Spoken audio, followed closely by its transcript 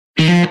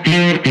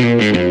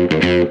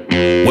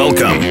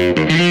Welcome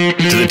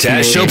to the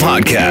Taz Show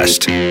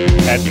podcast.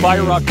 At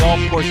Fire Rock Golf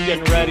Course,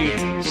 getting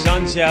ready.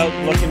 Sun's out,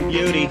 looking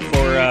beauty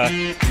for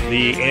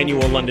the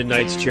annual London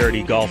Knights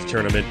charity golf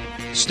tournament.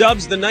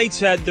 Stubbs, the Knights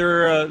had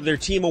their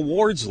team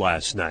awards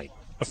last night.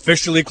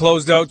 Officially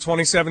closed out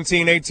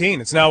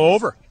 2017-18. It's now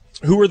over.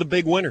 Who were the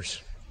big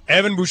winners?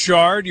 Evan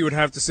Bouchard, you would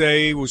have to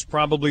say, was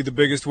probably the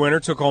biggest winner.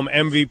 Took home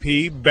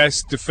MVP,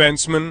 best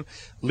defenseman,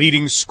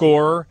 leading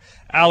scorer.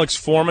 Alex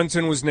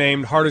Formanton was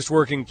named hardest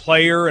working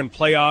player and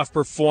playoff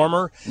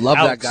performer. Love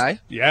that guy.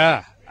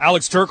 Yeah.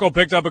 Alex Turco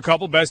picked up a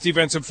couple, best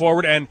defensive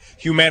forward and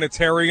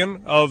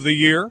humanitarian of the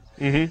year.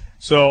 Mm-hmm.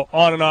 So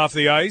on and off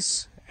the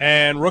ice.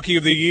 And rookie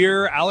of the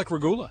year, Alec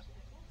Regula.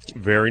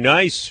 Very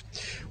nice.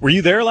 Were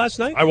you there last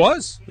night? I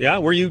was. Yeah.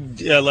 Were you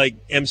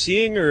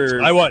emceeing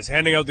or? I was,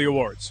 handing out the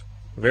awards.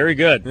 Very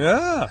good.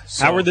 Yeah.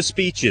 So. How were the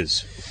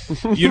speeches?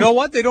 You know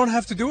what? They don't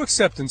have to do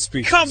acceptance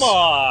speeches. Come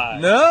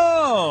on.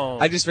 No.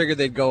 I just figured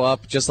they'd go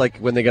up just like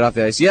when they get off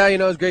the ice. Yeah, it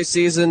was a great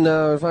season.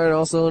 Firing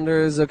all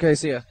cylinders. Okay,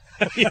 see ya.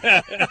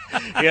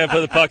 yeah,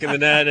 put the puck in the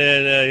net,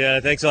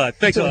 and thanks a lot.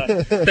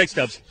 Thanks,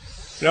 Stubbs.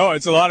 No,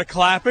 it's a lot of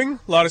clapping,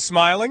 a lot of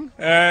smiling,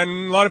 and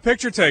a lot of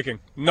picture taking.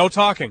 No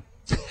talking.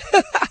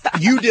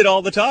 You did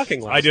all the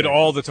talking last night. I did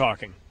all the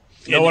talking.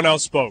 No one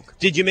else spoke.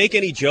 Did you make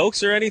any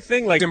jokes or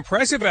anything? It's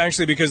impressive,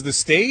 actually, because the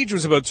stage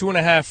was about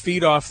 2.5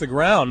 feet off the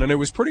ground, and it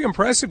was pretty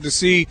impressive to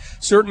see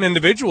certain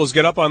individuals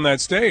get up on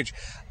that stage.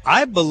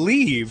 I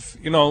believe,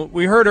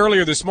 we heard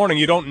earlier this morning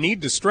you don't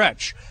need to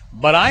stretch,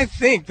 but I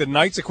think the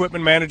Knights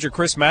equipment manager,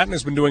 Chris Matten,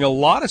 has been doing a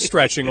lot of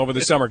stretching over the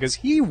summer because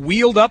he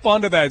wheeled up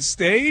onto that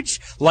stage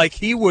like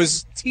he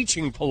was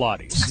teaching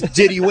Pilates.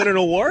 Did he win an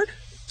award?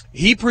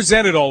 He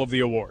presented all of the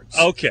awards.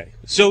 Okay.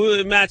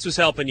 So Mats was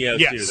helping you out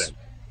yes. too then?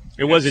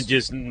 It wasn't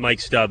just Mike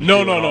Stubbs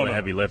doing all the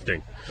heavy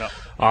lifting. No.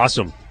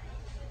 Awesome.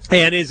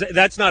 And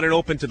that's not an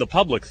open to the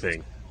public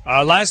thing?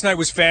 Last night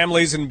was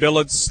families and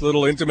billets,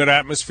 little intimate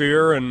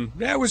atmosphere, and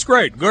it was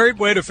great. Great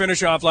way to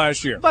finish off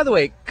last year. By the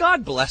way,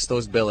 God bless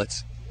those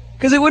billets,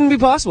 because it wouldn't be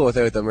possible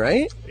without them,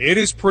 right? It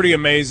is pretty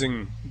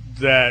amazing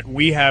that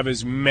we have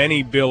as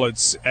many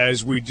billets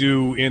as we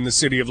do in the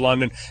City of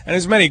London, and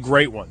as many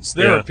great ones.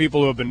 There are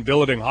people who have been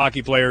billeting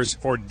hockey players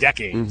for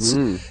decades,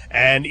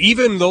 and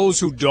even those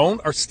who don't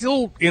are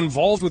still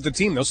involved with the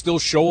team. They'll still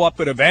show up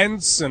at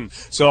events, and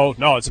so,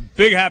 no, it's a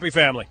big, happy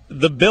family.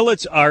 The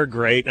billets are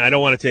great, and I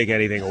don't want to take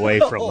anything away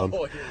from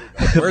them.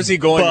 Where's he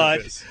going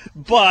with this?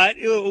 But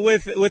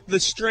with the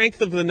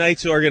strength of the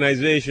Knights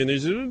organization,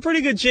 there's a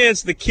pretty good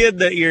chance the kid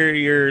that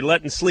you're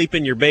letting sleep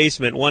in your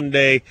basement one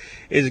day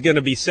is going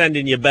to be sending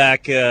you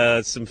back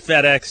some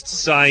FedEx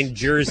signed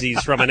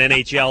jerseys from an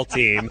NHL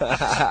team.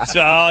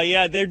 So,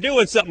 yeah, they're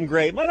doing something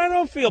great, but I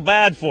don't feel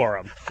bad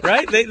for them,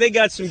 right? They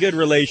got some good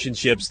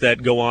relationships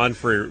that go on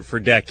for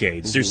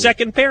decades. They're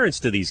second parents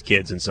to these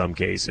kids in some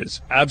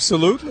cases.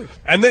 Absolutely.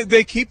 And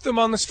they keep them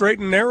on the straight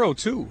and narrow,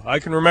 too. I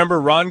can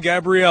remember Ron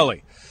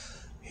Gabrielli.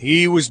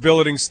 He was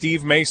billeting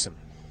Steve Mason,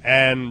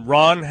 and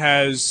Ron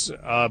has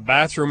a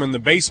bathroom in the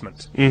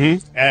basement,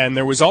 and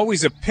there was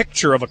always a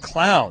picture of a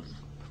clown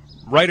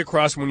right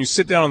across. When you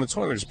sit down on the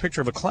toilet, there's a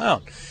picture of a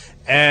clown.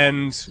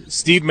 And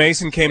Steve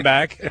Mason came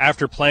back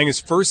after playing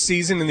his first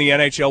season in the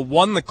NHL,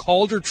 won the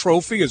Calder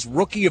Trophy as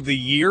Rookie of the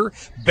Year,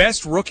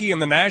 best rookie in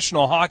the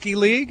National Hockey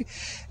League,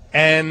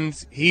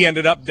 and he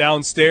ended up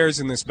downstairs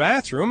in this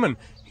bathroom, and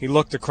he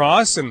looked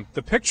across, and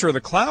the picture of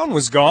the clown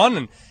was gone,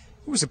 and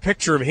it was a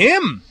picture of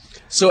him.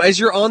 So as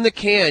you're on the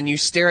can, you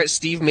stare at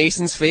Steve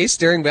Mason's face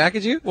staring back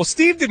at you? Well,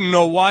 Steve didn't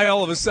know why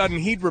all of a sudden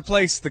he'd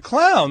replaced the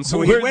clown. So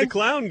where'd the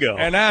clown go?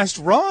 And asked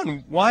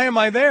Ron, why am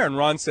I there? And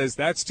Ron says,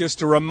 that's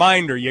just a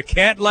reminder. You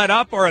can't let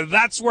up or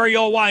that's where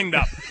you'll wind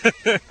up.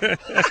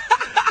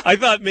 I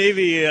thought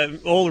maybe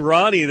old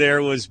Ronnie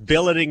there was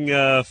billeting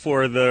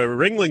for the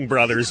Ringling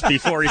Brothers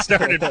before he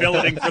started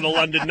billeting for the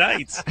London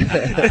Knights.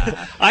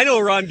 I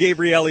know Ron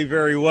Gabrielli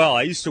very well.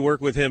 I used to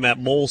work with him at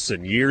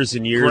Molson years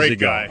and years Great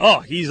ago. Guy. Oh,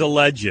 he's a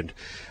legend.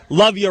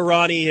 Love you,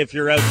 Ronnie, if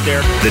you're out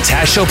there. The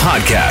Taz Show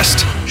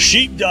podcast.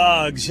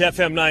 Sheepdogs,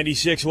 FM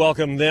 96,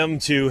 welcomed them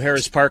to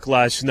Harris Park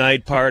last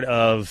night, part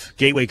of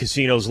Gateway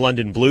Casino's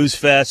London Blues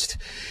Fest.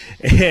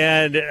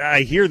 And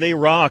I hear they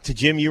rocked.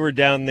 Jim, you were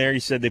down there. You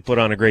said they put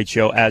on a great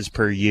show, as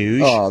per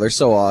usual. Oh, they're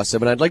so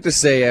awesome. And I'd like to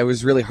say I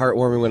was really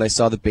heartwarming when I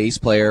saw the bass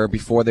player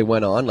before they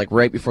went on, like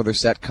right before their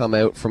set, come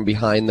out from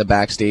behind the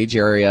backstage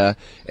area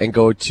and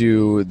go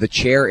to the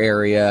chair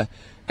area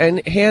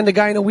and hand a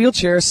guy in a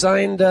wheelchair a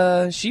signed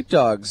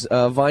Sheepdogs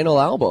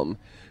vinyl album.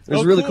 It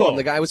was really cool. And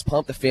the guy was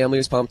pumped. The family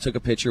was pumped, took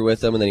a picture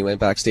with him, and then he went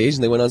backstage,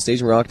 and they went on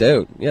stage and rocked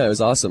out. Yeah, it was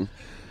awesome.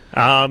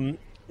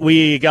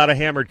 We got a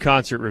Hammered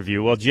concert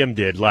review. Well, Jim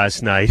did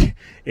last night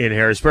in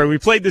Harrisburg. We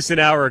played this an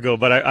hour ago,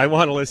 but I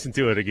want to listen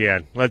to it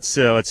again. Let's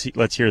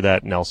hear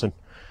that, Nelson.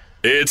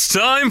 It's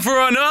time for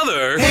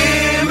another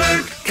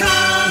Hammered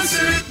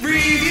concert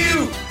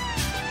review.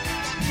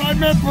 I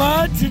met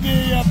Brad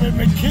today up at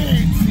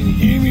McCain's, and he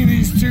gave me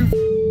these 2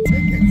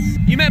 tickets.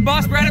 You met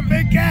Boss Brad at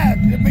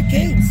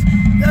McCain's?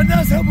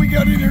 That's how we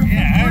got in here for free.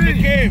 At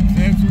McCain's.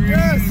 That's where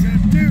Yes,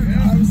 dude.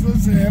 I was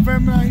listening to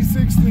FM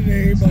 96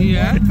 today by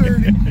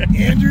 1:30.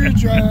 Andrew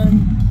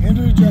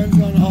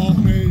John's on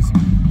holidays.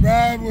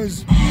 Brad was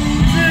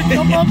said,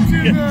 come up to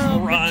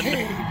the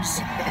caves,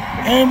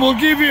 and we'll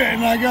give you.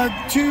 And I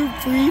got 2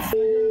 free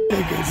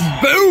tickets.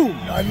 Boom!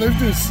 I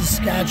lived in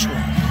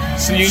Saskatchewan.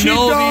 So you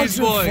know Sheepdogs these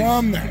are boys.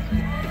 from there.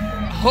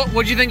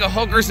 What'd you think of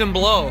Hookers and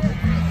Blow?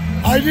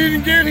 I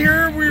didn't get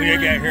here. We were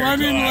didn't get here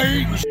running until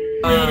late.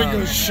 We had to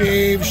go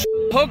shave.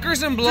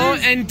 Hookers and Blow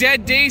and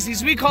Dead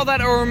Daisies. We call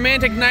that a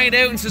romantic night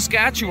out in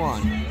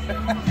Saskatchewan.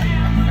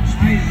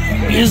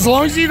 As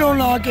long as you don't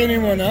knock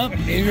anyone up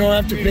and you don't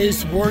have to pay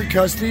support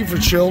custody for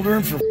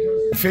children for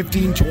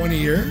 15, 20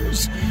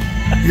 years,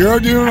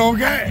 you're doing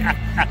okay.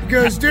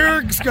 Because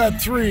Derek's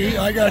got 3,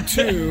 I got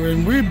 2,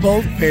 and we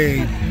both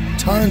paid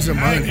tons of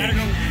money.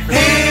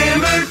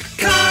 Hammer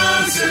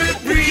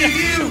Concert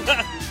Review.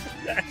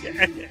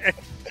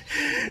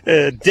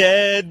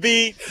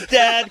 Deadbeat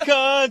Dad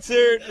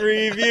Concert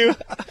Review.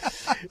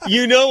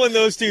 You know when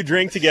those two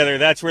drink together,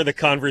 that's where the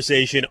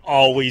conversation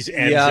always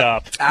ends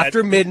up.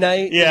 After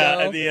midnight. Yeah, you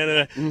know? at the end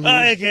of the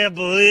I can't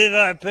believe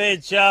I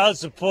paid child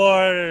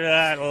support to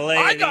that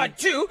lady. I got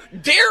 2.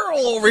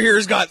 Daryl over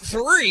here's got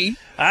 3.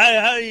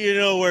 How do you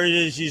know where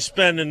she's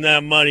spending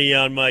that money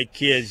on my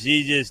kids?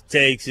 She just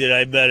takes it.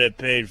 I bet it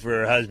paid for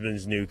her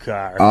husband's new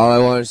car.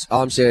 All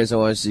I'm saying is I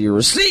want to see your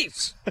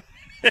receipts.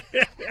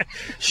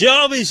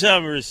 Show me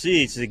some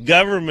receipts. The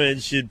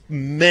government should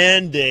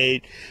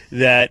mandate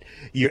that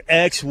your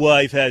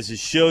ex-wife has to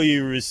show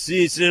you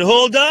receipts. And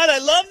hold on, I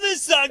love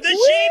this song, The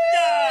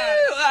Sheepdog.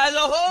 As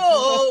a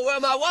whole, where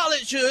my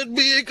wallet should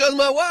be, because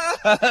my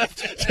wife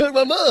took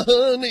my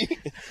money.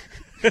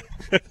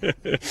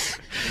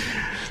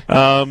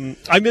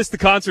 I missed the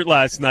concert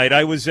last night.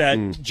 I was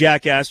at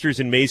Jack Astor's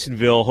in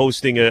Masonville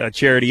hosting a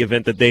charity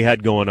event that they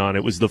had going on.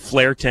 It was the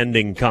flare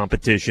tending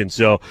competition.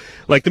 So,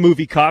 like the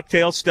movie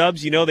Cocktail,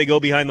 Stubbs, you know, they go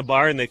behind the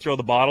bar and they throw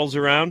the bottles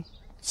around.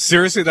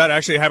 Seriously, that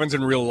actually happens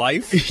in real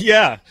life?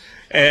 Yeah,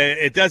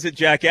 it does at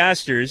Jack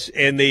Astor's,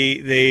 and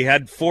they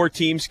had 4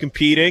 teams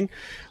competing.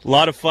 A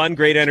lot of fun,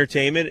 great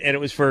entertainment, and it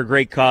was for a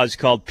great cause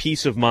called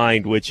Peace of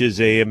Mind, which is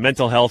a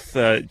mental health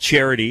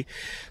charity.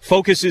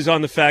 Focuses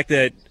on the fact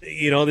that,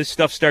 you know, this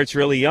stuff starts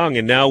really young,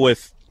 and now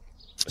with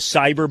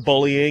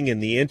cyberbullying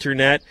and the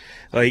internet,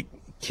 like,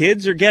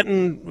 kids are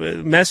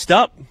getting messed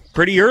up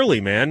pretty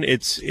early, man.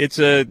 It's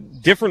a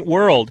different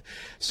world.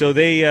 So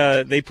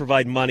they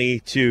provide money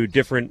to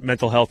different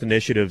mental health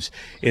initiatives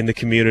in the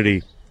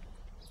community.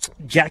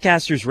 Jack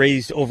Astor's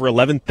raised over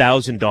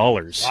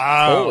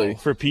 $11,000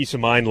 for Peace of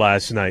Mind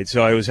last night,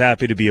 so I was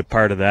happy to be a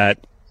part of that.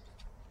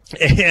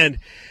 And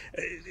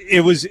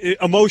it was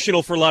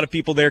emotional for a lot of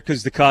people there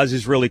because the cause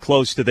is really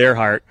close to their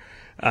heart.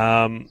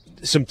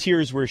 Some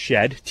tears were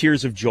shed,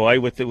 tears of joy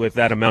with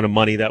that amount of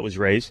money that was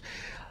raised.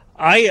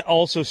 I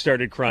also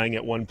started crying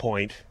at one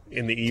point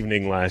in the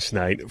evening last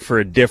night for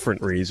a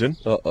different reason.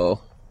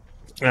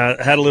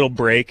 Had a little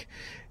break,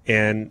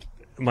 and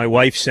my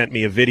wife sent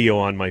me a video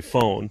on my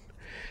phone.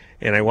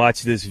 And I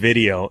watched this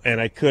video,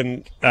 and I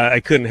couldn't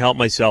help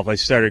myself. I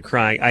started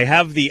crying. I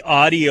have the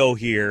audio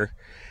here,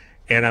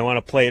 and I want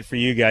to play it for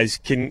you guys.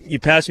 Can you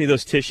pass me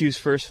those tissues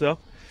first, though?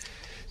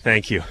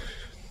 Thank you.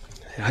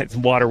 The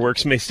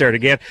waterworks may start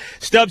again.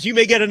 Stubbs, you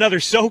may get another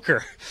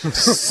soaker.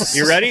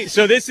 You ready?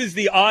 So this is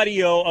the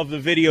audio of the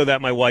video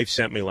that my wife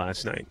sent me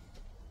last night.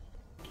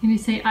 Can you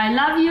say, I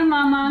love you,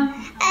 Mama?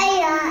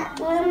 I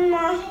love you,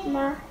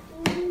 Mama.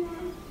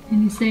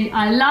 Can you say,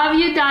 I love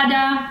you,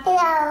 Dada?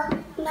 I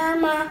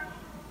love Mama.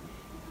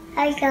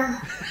 I love.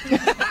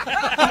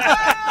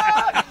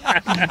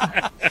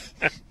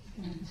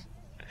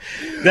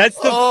 That's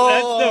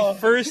the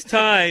first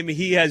time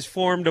he has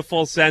formed a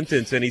full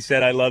sentence, and he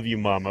said, I love you,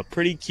 Mama.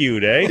 Pretty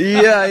cute, eh?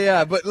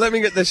 Yeah, but let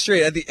me get this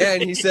straight. At the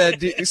end, he said,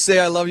 do you say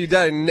I love you,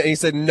 Dad? And he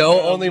said, no,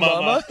 only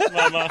Mama.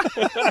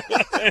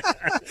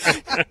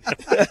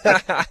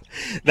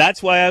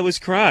 That's why I was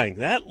crying.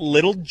 That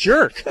little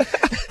jerk.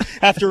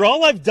 After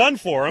all I've done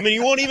for him, and he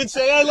won't even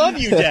say I love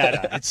you,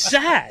 Dada. It's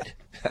sad.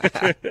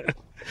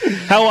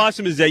 How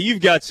awesome is that? You've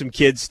got some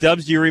kids,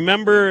 Stubbs. Do you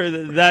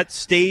remember that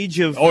stage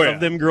of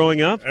them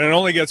growing up? And it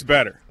only gets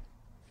better.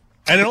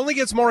 And it only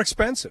gets more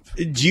expensive.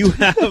 Do you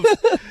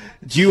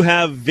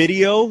have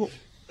video?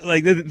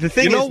 Like the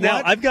thing is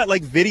now I've got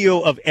like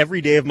video of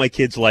every day of my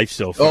kid's life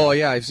so far. Oh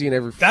yeah, I've seen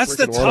every. That's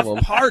the one of tough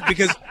them. part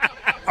because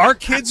our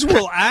kids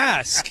will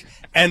ask.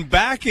 And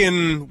back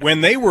in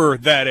when they were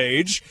that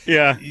age,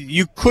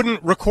 you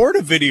couldn't record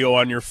a video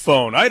on your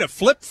phone. I had a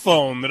flip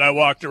phone that I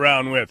walked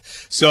around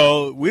with.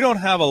 So we don't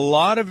have a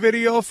lot of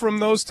video from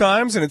those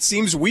times, and it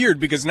seems weird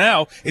because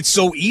now it's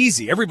so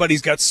easy.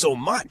 Everybody's got so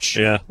much.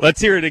 Yeah. Let's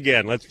hear it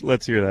again.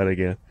 Let's hear that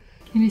again.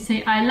 Can you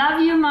say, I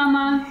love you,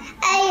 Mama?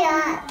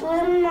 I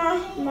love you,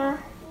 Mama.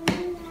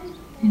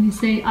 Can you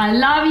say, I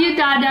love you,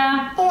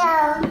 Dada?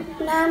 I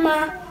love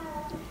Mama.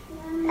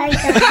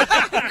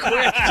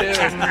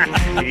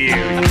 You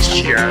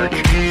jerk.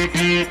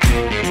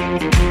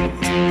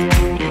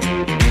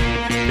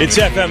 It's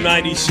FM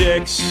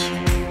 96.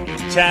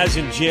 Taz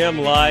and Jim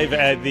live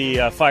at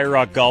the Fire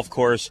Rock Golf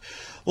Course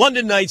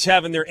London Knights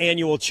having their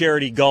annual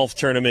charity golf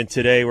tournament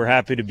today. We're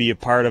happy to be a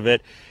part of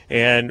it.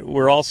 And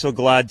we're also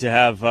glad to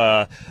have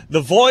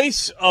the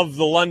voice of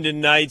the London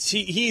Knights.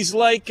 He's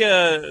like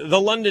the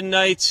London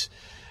Knights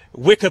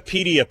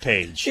Wikipedia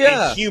page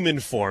in human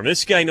form.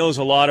 This guy knows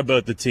a lot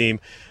about the team.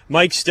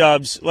 Mike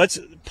Stubbs, let's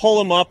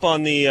pull him up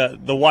on the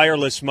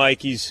wireless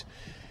mic. He's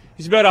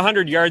about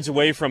 100 yards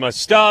away from us.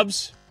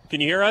 Stubbs,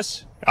 can you hear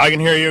us? I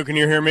can hear you. Can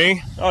you hear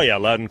me? Oh, yeah,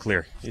 loud and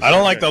clear. I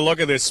don't like the look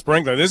of this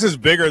sprinkler. This is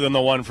bigger than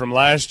the one from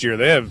last year.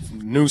 They have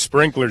new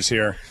sprinklers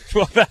here.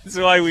 Well, that's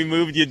why we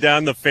moved you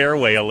down the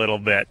fairway a little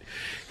bit.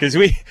 Because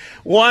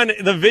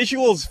the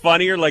visual's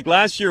funnier. Like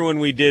last year when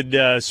we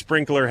did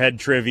Sprinkler Head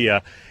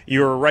Trivia, you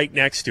were right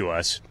next to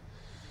us.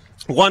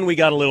 One, we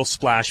got a little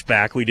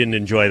splashback. We didn't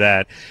enjoy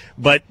that.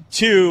 But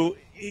two,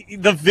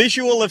 the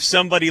visual of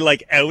somebody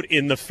like out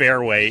in the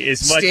fairway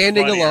is much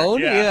standing funnier.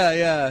 alone.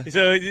 Yeah.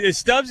 So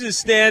Stubbs is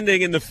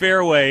standing in the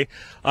fairway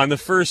on the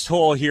first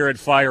hole here at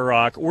Fire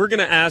Rock. We're going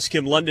to ask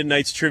him London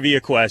Knights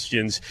trivia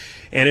questions,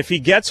 and if he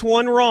gets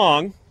one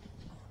wrong,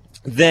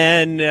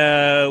 then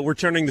we're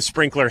turning the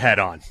sprinkler head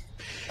on,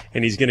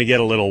 and he's going to get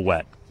a little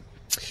wet.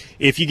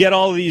 If you get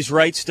all of these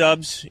right,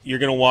 Stubbs, you're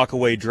going to walk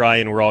away dry,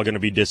 and we're all going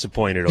to be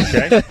disappointed.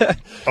 Okay.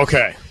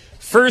 Okay.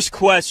 First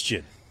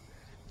question.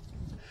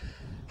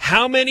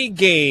 How many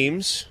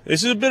games,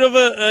 this is a bit of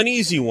an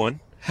easy one,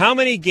 how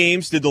many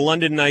games did the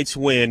London Knights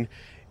win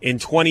in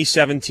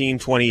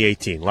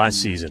 2017-2018, last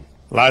season?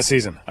 Last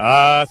season.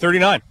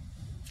 39.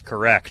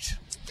 Correct.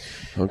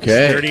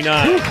 Okay.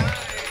 39.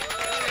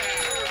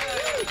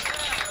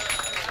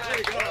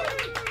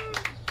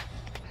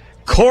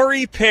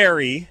 Corey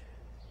Perry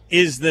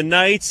is the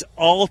Knights'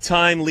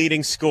 all-time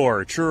leading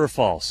scorer. True or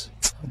false?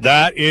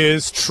 That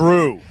is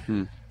true.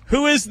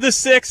 Who is the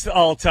sixth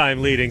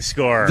all-time leading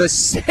scorer? The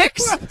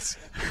sixth?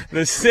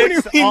 The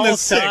sixth What do you mean the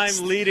all-time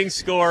sixth? leading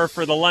scorer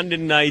for the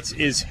London Knights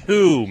is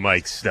who,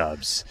 Mike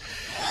Stubbs?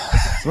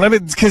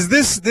 Because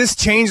this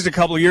changed a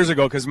couple of years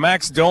ago because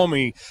Max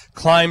Domi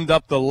climbed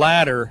up the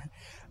ladder.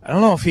 I don't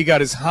know if he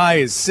got as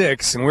high as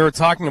 6, and we were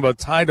talking about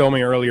Ty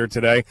Domi earlier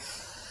today.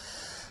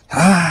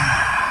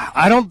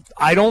 I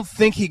don't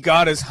think he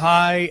got as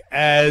high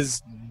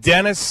as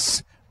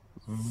Dennis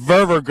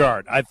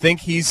Ververgaard. I think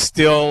he's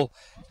still.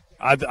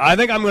 I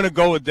think I'm going to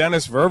go with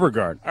Dennis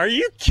Ververgaard. Are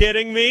you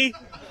kidding me?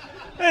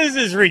 This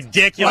is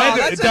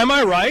ridiculous. Am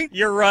I right?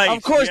 You're right.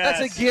 Of course, yes.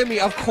 that's a gimme.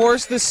 Of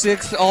course, the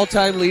sixth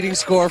all-time leading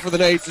scorer for the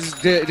Knights is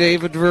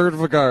David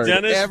Ververgaard.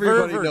 Dennis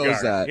Everybody Ververgaard.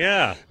 knows that.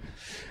 Yeah.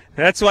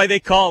 That's why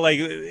they call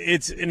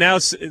it's now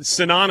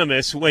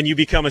synonymous when you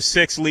become a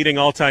sixth leading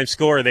all-time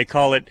scorer. They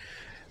call it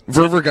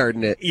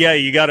Ververgarding it. Yeah,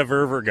 you got a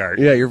Ververgaard.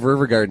 Yeah, you're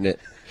Ververgarding it.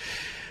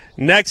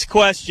 Next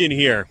question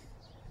here.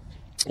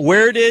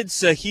 Where did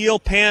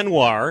Sahil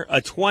Panwar,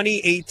 a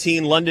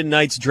 2018 London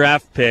Knights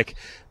draft pick,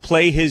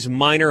 play his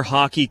minor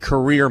hockey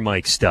career,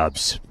 Mike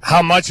Stubbs?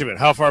 How much of it?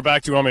 How far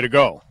back do you want me to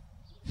go?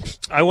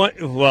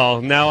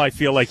 Now I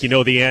feel like you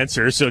know the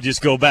answer, so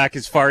just go back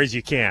as far as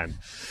you can.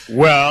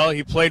 Well,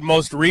 he played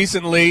most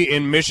recently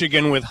in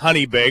Michigan with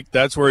Honeybake.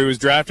 That's where he was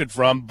drafted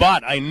from.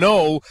 But I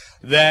know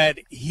that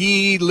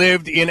he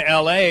lived in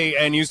L.A.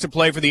 and used to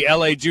play for the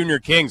L.A. Junior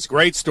Kings.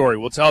 Great story.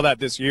 We'll tell that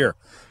this year.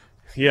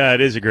 Yeah,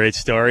 it is a great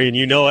story, and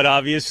you know it,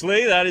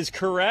 obviously. That is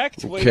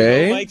correct. Way to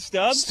go, Mike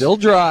Stubbs. Still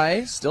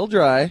dry.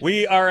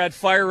 We are at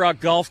Fire Rock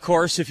Golf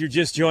Course, if you're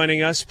just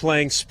joining us,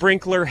 playing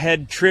Sprinkler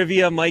Head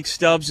Trivia. Mike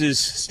Stubbs is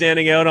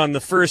standing out on the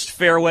first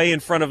fairway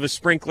in front of a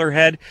sprinkler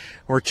head.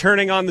 We're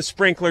turning on the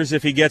sprinklers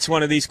if he gets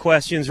one of these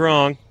questions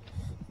wrong.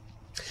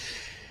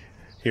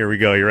 Here we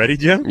go. You ready,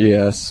 Jim?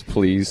 Yes,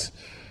 please.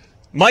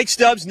 Mike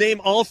Stubbs,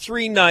 name all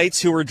 3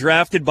 Knights who were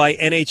drafted by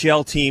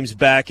NHL teams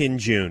back in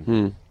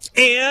June.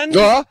 And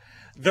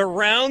the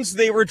rounds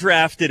they were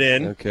drafted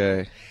in.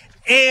 Okay.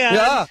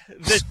 And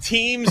the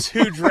teams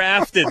who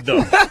drafted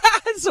them.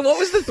 So what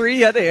was the 3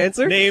 you had to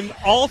answer? Name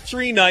all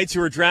 3 Knights who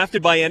were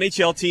drafted by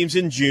NHL teams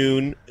in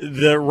June,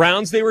 the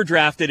rounds they were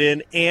drafted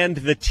in, and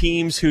the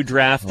teams who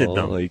drafted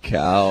them. Holy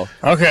cow.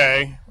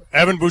 Okay.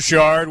 Evan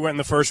Bouchard went in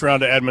the first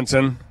round to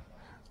Edmonton.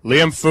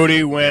 Liam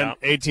Foudy went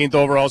 18th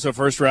overall, so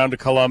first round to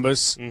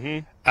Columbus.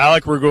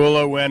 Alec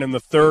Regula went in the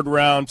 3rd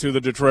round to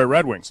the Detroit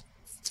Red Wings.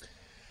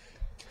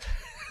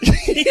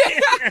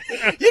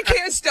 You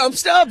can't stump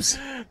Stubbs.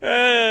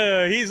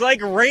 He's like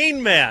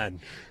Rain Man.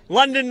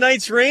 London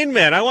Knights Rain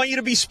Man. I want you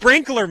to be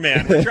Sprinkler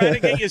Man. We're trying to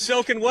get you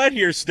soaking wet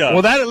here, Stubbs.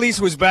 Well, that at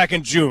least was back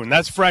in June.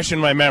 That's fresh in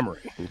my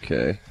memory.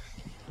 Okay.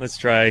 Let's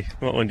try.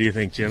 What one do you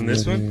think, Jim?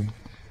 This one?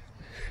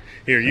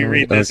 Here, you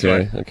read this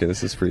one. Okay,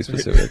 this is pretty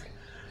specific.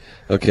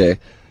 Okay.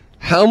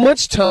 How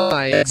much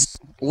time is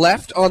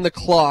left on the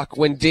clock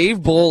when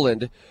Dave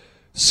Bolland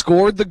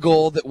scored the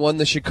goal that won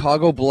the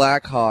Chicago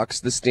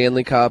Blackhawks the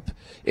Stanley Cup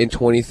in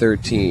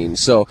 2013?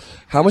 So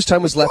how much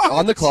time was left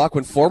on the clock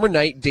when former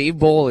Knight Dave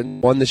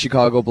Bolland won the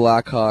Chicago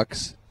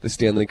Blackhawks the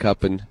Stanley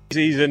Cup? And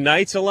He's a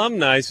Knights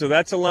alumni, so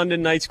that's a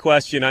London Knights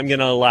question. I'm going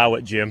to allow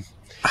it, Jim.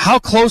 How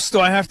close do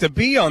I have to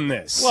be on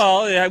this?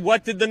 Well,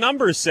 what did the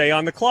numbers say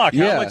on the clock?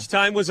 Yeah. How much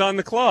time was on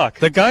the clock?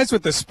 The guys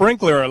with the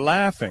sprinkler are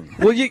laughing.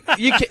 Well, you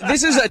can't,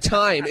 this is a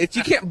time.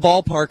 You can't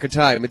ballpark a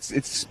time.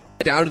 It's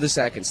down to the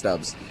second,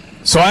 Stubbs.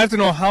 So I have to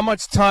know how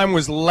much time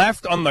was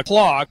left on the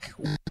clock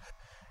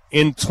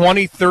in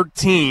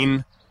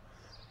 2013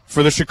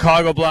 for the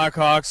Chicago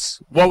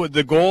Blackhawks. What was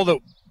the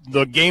goal,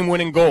 the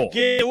game-winning goal?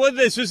 Yeah, well,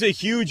 this was a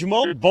huge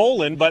moment,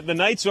 Bolin, but the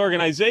Knights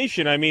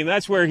organization, I mean,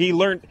 that's where he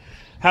learned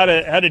how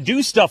to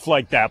do stuff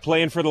like that,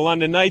 playing for the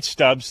London Knights,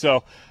 Stubbs.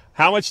 So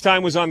how much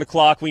time was on the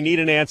clock? We need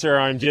an answer, or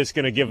I'm just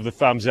going to give the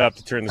thumbs up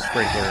to turn the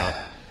sprinkler on.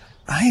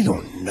 I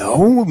don't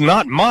know.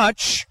 Not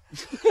much.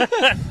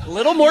 A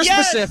little more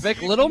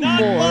specific, a little Not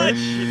more. much.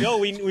 No,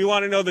 we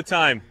want to know the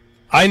time.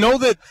 I know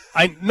that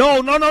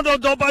no,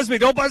 don't buzz me.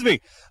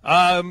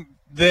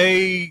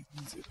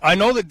 I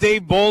know that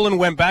Dave Bolin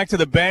went back to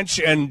the bench,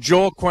 and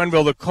Joel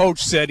Quenneville, the coach,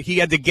 said he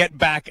had to get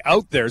back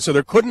out there, so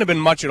there couldn't have been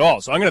much at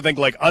all. So I'm going to think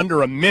like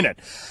under a minute.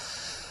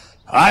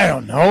 I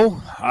don't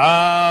know.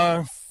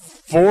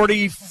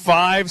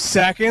 45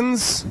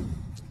 seconds.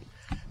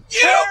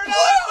 You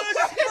blew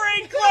the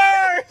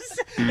sprinklers!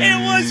 It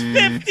was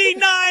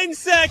 59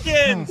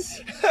 seconds!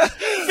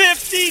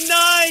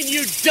 59,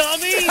 you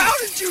dummy! How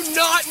did you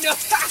not know?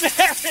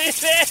 There it is!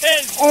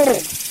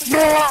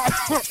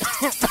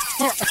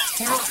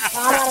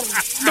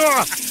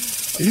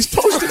 He's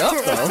posted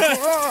up, though.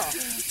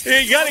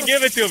 You got to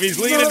give it to him. He's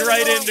leaning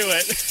right into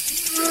it.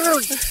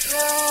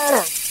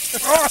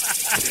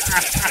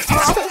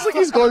 Sounds like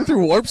he's going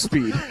through warp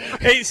speed.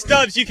 Hey,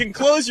 Stubbs, you can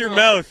close your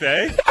mouth,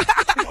 eh?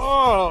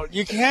 Oh,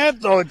 you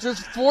can't, though. It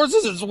just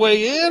forces its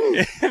way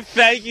in.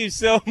 Thank you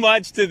so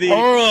much to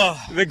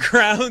the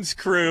grounds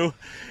crew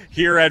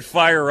here at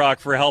Fire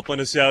Rock for helping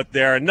us out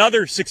there.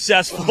 Another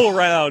successful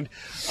round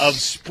of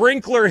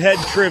Sprinkler Head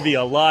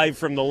Trivia live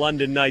from the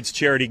London Knights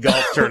Charity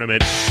Golf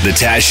Tournament. The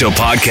Taz Show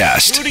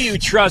Podcast. Who do you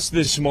trust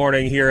this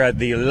morning here at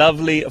the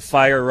lovely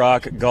Fire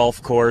Rock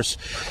Golf Course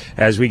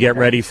as we get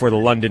ready for the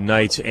London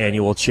Knights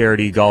annual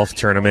Charity Golf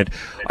Tournament?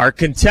 Our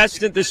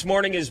contestant this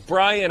morning is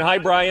Brian. Hi,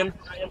 Brian.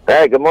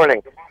 Hey, good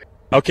morning.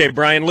 Okay,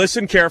 Brian,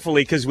 listen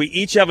carefully because we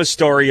each have a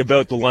story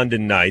about the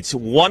London Knights.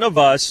 One of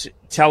us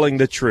telling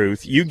the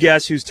truth. You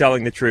guess who's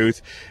telling the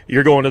truth.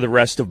 You're going to the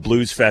Rest of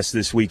Blues Fest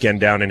this weekend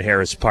down in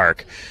Harris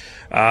Park.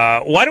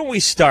 Why don't we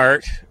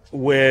start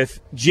with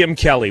Jim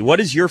Kelly?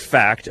 What is your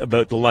fact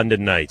about the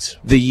London Knights?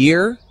 The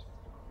year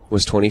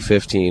was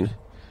 2015.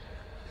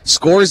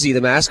 Scorsese,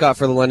 the mascot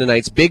for the London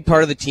Knights, big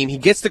part of the team. He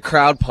gets the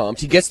crowd pumped.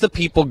 He gets the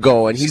people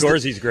going.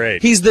 Scorsese's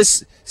great. He's the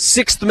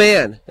sixth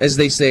man, as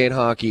they say in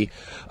hockey.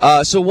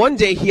 So one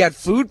day he had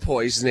food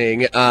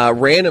poisoning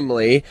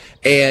randomly,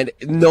 and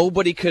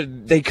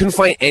they couldn't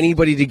find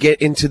anybody to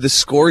get into the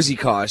Scorsese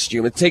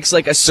costume. It takes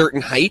like a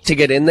certain height to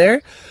get in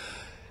there.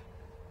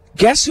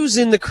 Guess who's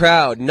in the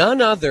crowd?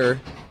 None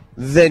other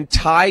than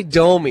Ty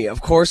Domi.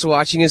 Of course,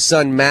 watching his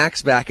son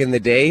Max back in the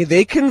day,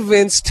 they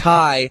convinced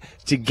Ty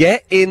to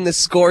get in the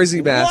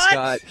Scorsese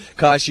mascot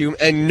costume,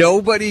 and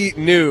nobody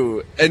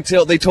knew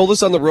until they told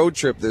us on the road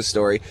trip this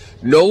story.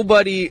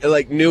 Nobody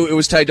knew it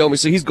was Ty Domi,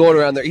 so he's going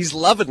around there. He's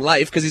loving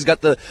life because he's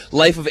got the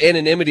life of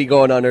anonymity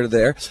going on under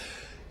there.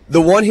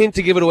 The one hint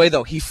to give it away,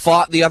 though, he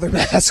fought the other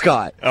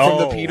mascot from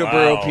the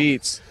Peterborough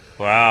Petes.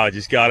 Wow,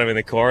 just got him in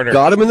the corner.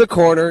 Got him in the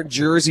corner,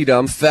 jerseyed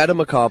him, fed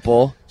him a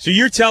couple. So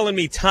you're telling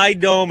me Ty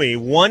Domi,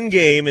 one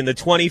game in the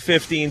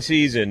 2015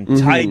 season,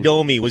 Ty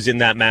Domi was in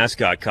that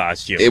mascot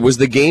costume. It was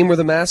the game where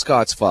the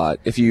mascots fought,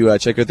 if you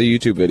check out the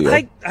YouTube video.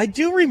 I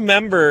do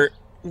remember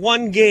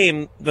one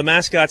game, the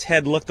mascot's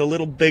head looked a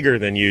little bigger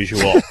than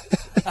usual.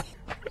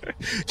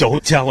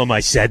 Don't tell him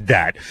I said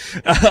that.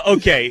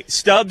 Okay,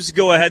 Stubbs,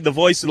 go ahead. The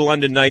voice of the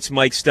London Knights,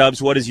 Mike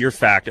Stubbs. What is your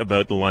fact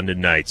about the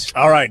London Knights?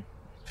 All right.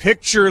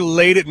 Picture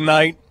late at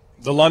night.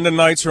 The London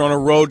Knights are on a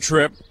road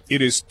trip.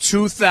 It is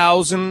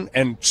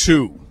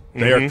 2002.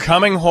 They are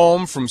coming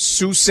home from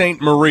Sault Ste.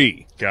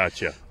 Marie.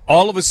 Gotcha.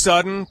 All of a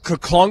sudden,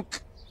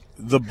 ka-clunk,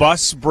 the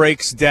bus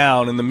breaks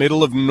down in the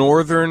middle of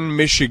northern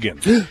Michigan.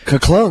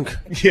 Ka-clunk.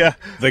 Yeah.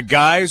 The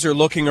guys are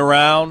looking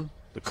around.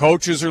 The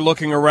coaches are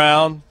looking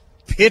around.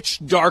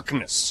 Pitch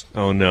darkness.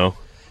 Oh, no.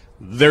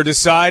 They're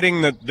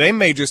deciding that they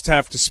may just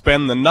have to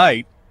spend the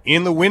night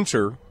in the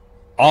winter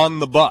on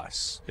the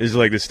bus. This is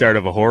like the start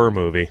of a horror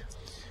movie.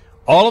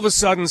 All of a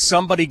sudden,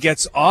 somebody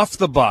gets off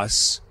the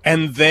bus,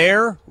 and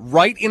there,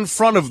 right in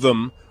front of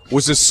them,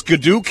 was a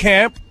Skidoo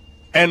camp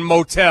and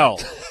motel.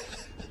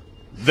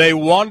 They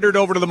wandered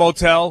over to the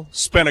motel,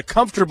 spent a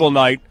comfortable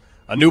night.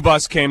 A new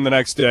bus came the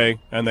next day,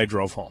 and they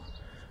drove home.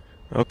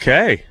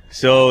 Okay.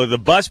 So the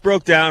bus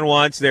broke down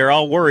once. They're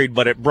all worried,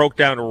 but it broke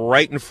down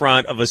right in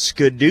front of a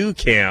Skidoo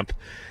camp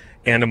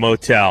and a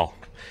motel.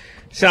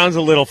 Sounds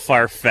a little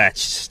far-fetched,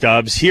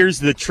 Stubbs. Here's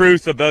the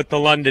truth about the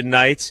London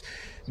Knights.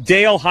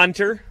 Dale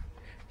Hunter,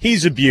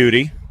 he's a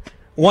beauty.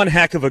 One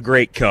heck of a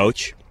great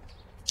coach.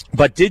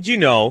 But did you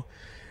know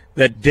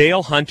that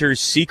Dale Hunter's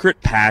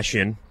secret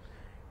passion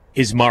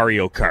is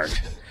Mario Kart?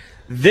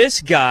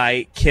 This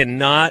guy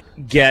cannot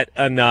get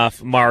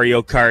enough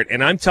Mario Kart,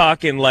 and I'm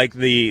talking like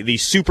the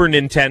Super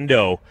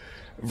Nintendo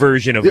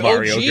version of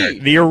Mario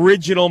Kart, the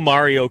original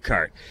Mario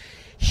Kart.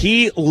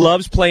 He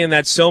loves playing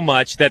that so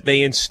much that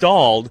they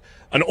installed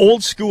an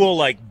old school,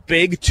 like,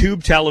 big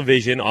tube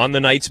television on the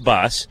Knights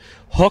bus,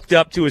 hooked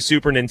up to a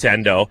Super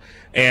Nintendo,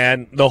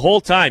 and the whole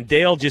time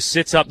Dale just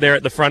sits up there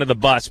at the front of the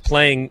bus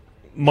playing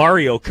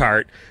Mario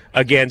Kart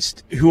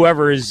against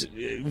whoever is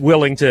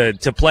willing to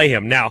play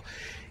him. Now,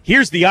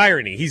 here's the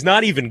irony. He's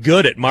not even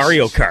good at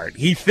Mario Kart.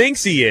 He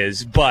thinks he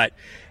is, but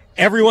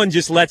everyone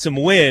just lets him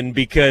win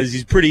because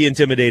he's a pretty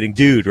intimidating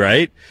dude,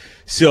 right?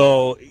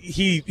 So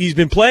he's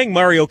been playing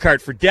Mario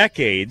Kart for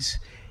decades.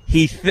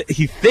 He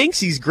thinks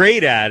he's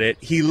great at it.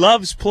 He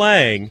loves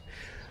playing,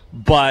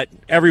 but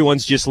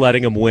everyone's just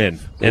letting him win.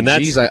 And I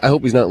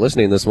hope he's not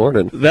listening this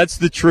morning. That's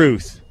the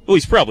truth. Well,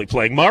 he's probably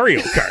playing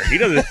Mario Kart.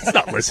 He's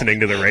not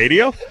listening to the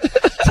radio.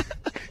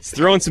 He's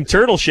throwing some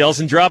turtle shells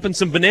and dropping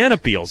some banana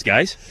peels,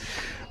 guys.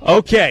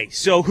 Okay,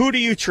 so who do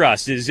you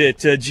trust? Is it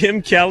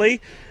Jim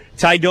Kelly?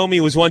 Ty Domi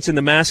was once in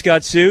the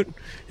mascot suit.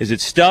 Is it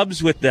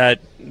Stubbs with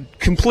that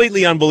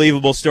completely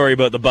unbelievable story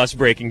about the bus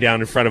breaking down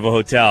in front of a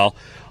hotel?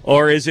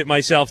 Or is it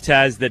myself,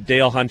 Taz, that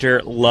Dale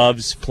Hunter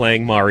loves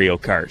playing Mario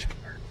Kart?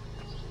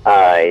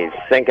 I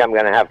think I'm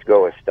going to have to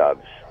go with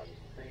Stubbs.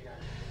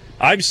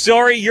 I'm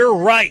sorry, you're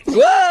right.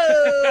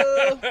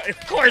 Whoa!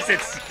 Of course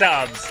it's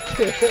Stubbs.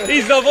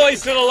 He's the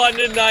voice of the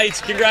London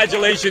Knights.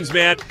 Congratulations,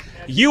 man.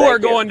 You are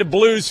going to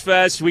Blues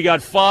Fest. We got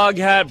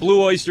Foghat,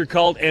 Blue Oyster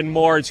Cult, and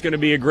more. It's going to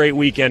be a great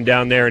weekend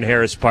down there in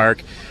Harris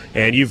Park.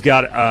 And you've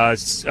got a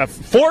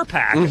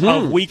 4-pack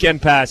of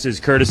weekend passes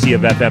courtesy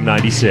of FM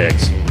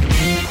 96.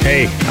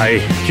 Hey, I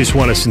just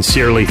want to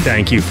sincerely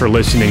thank you for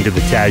listening to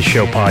the Taz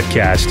Show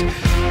podcast.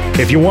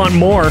 If you want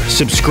more,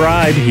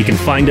 subscribe. You can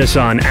find us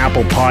on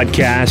Apple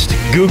Podcast,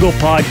 Google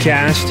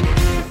Podcast,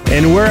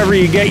 and wherever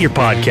you get your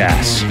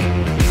podcasts.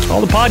 All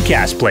the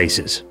podcast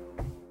places.